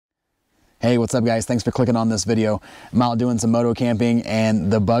Hey, what's up guys? Thanks for clicking on this video. I'm out doing some moto camping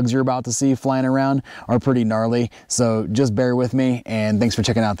and the bugs you're about to see flying around are pretty gnarly. So just bear with me and thanks for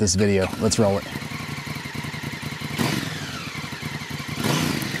checking out this video. Let's roll it.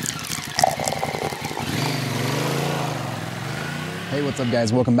 Hey, what's up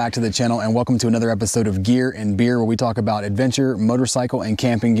guys? Welcome back to the channel and welcome to another episode of Gear and Beer, where we talk about adventure, motorcycle, and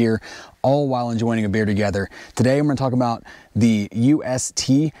camping gear, all while enjoying a beer together. Today I'm going to talk about the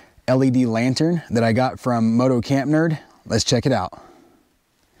UST LED Lantern that I got from Moto Camp Nerd. Let's check it out.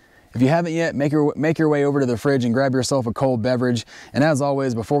 If you haven't yet, make your way over to the fridge and grab yourself a cold beverage. And as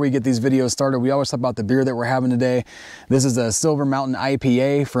always, before we get these videos started, we always talk about the beer that we're having today. This is a Silver Mountain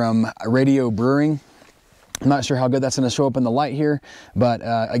IPA from Radio Brewing. I'm not sure how good that's going to show up in the light here, but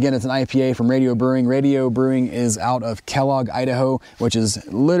again, it's an IPA from Radio Brewing. Radio Brewing is out of Kellogg, Idaho, which is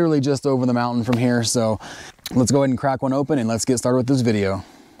literally just over the mountain from here. So let's go ahead and crack one open and let's get started with this video.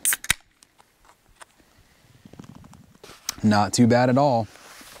 Not too bad at all.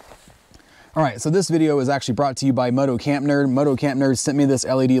 All right, so this video is actually brought to you by Moto Camp Nerd. Moto Camp Nerd sent me this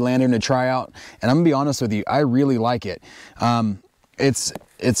LED lantern to try out, and I'm gonna be honest with you, I really like it.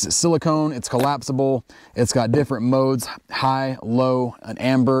 It's silicone, it's collapsible, it's got different modes, high, low, an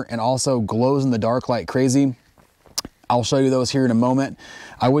amber, and also glows in the dark like crazy. I'll show you those here in a moment.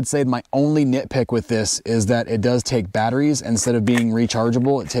 I would say my only nitpick with this is that it does take batteries. Instead of being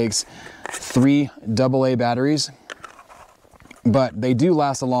rechargeable, it takes 3 AA batteries. But they do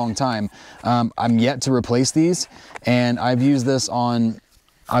last a long time. I'm yet to replace these, and I've used this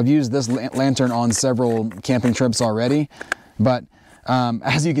lantern on several camping trips already. But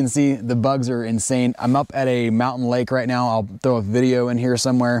as you can see, the bugs are insane. I'm up at a mountain lake right now. I'll throw a video in here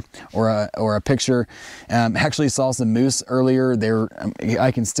somewhere or a picture. Actually saw some moose earlier. I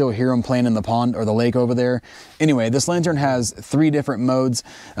can still hear them playing in the pond or the lake over there. Anyway, this lantern has 3 different modes.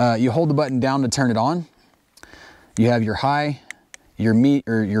 You hold the button down to turn it on. You have your high, your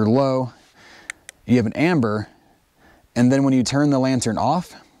your low, you have an amber, and then when you turn the lantern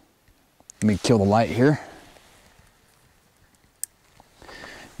off, let me kill the light here,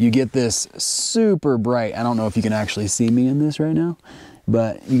 you get this super bright, I don't know if you can actually see me in this right now,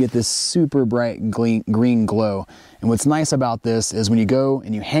 but you get this super bright green glow. And what's nice about this is when you go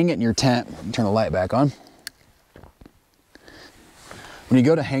and you hang it in your tent, turn the light back on. When you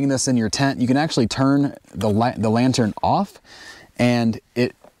go to hang this in your tent, you can actually turn the lantern off, and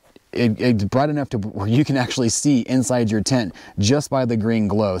it's bright enough to where you can actually see inside your tent just by the green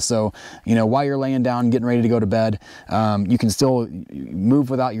glow. So, you know, while you're laying down, getting ready to go to bed, you can still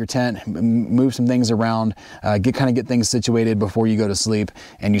move without your tent, move some things around, get things situated before you go to sleep,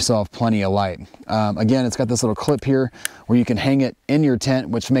 and you still have plenty of light. Again, it's got this little clip here where you can hang it in your tent,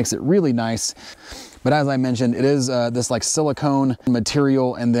 which makes it really nice. But as I mentioned, it is this like silicone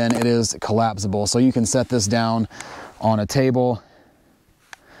material, and then it is collapsible. So you can set this down on a table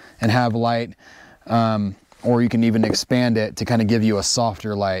and have light, or you can even expand it to kind of give you a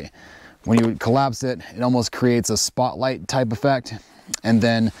softer light. When you collapse it, it almost creates a spotlight type effect. And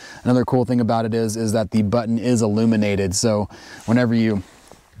then another cool thing about it is that the button is illuminated. So whenever you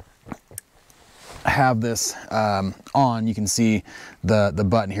have this on, you can see the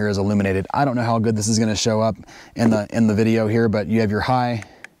button here is illuminated. I don't know how good this is going to show up in the video here, but you have your high,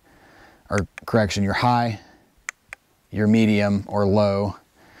 or correction, your high, your medium or low,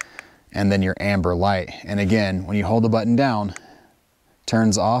 and then your amber light. And again, when you hold the button down,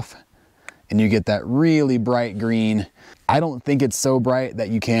 turns off, and you get that really bright green. I don't think it's so bright that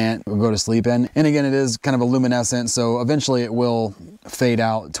you can't go to sleep in. And again, it is kind of a luminescent, so eventually it will fade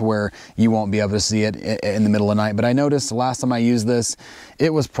out to where you won't be able to see it in the middle of the night. But I noticed the last time I used this, it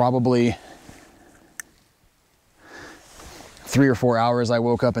was probably 3 or 4 hours I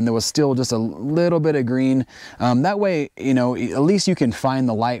woke up and there was still just a little bit of green. That way, you know, at least you can find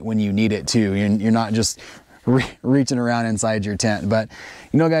the light when you need it too. You're not just reaching around inside your tent. But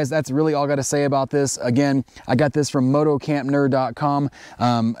you know guys, that's really all I got to say about this. Again, I got this from motocampnerd.com.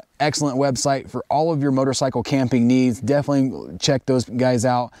 Excellent website for all of your motorcycle camping needs. Definitely check those guys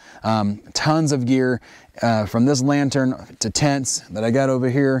out. Tons of gear, from this lantern to tents that I got over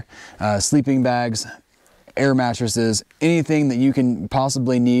here, sleeping bags, air mattresses, anything that you can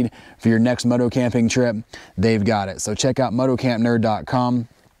possibly need for your next moto camping trip, they've got it. So check out motocampnerd.com.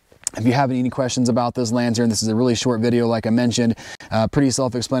 If you have any questions about this lantern, this is a really short video like I mentioned, pretty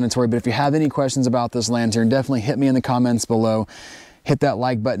self-explanatory, but if you have any questions about this lantern, definitely hit me in the comments below. Hit that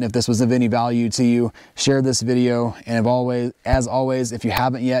like button if this was of any value to you. Share this video, and as always, if you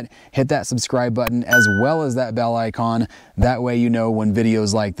haven't yet, hit that subscribe button as well as that bell icon. That way you know when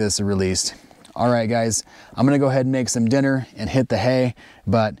videos like this are released. All right, guys, I'm gonna go ahead and make some dinner and hit the hay,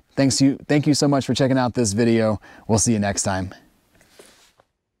 but thank you so much for checking out this video. We'll see you next time.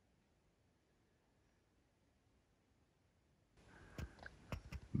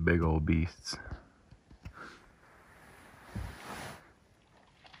 Big old beasts.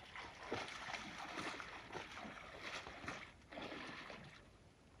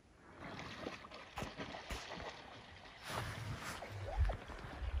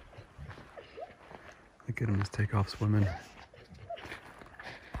 Look at him just take off swimming.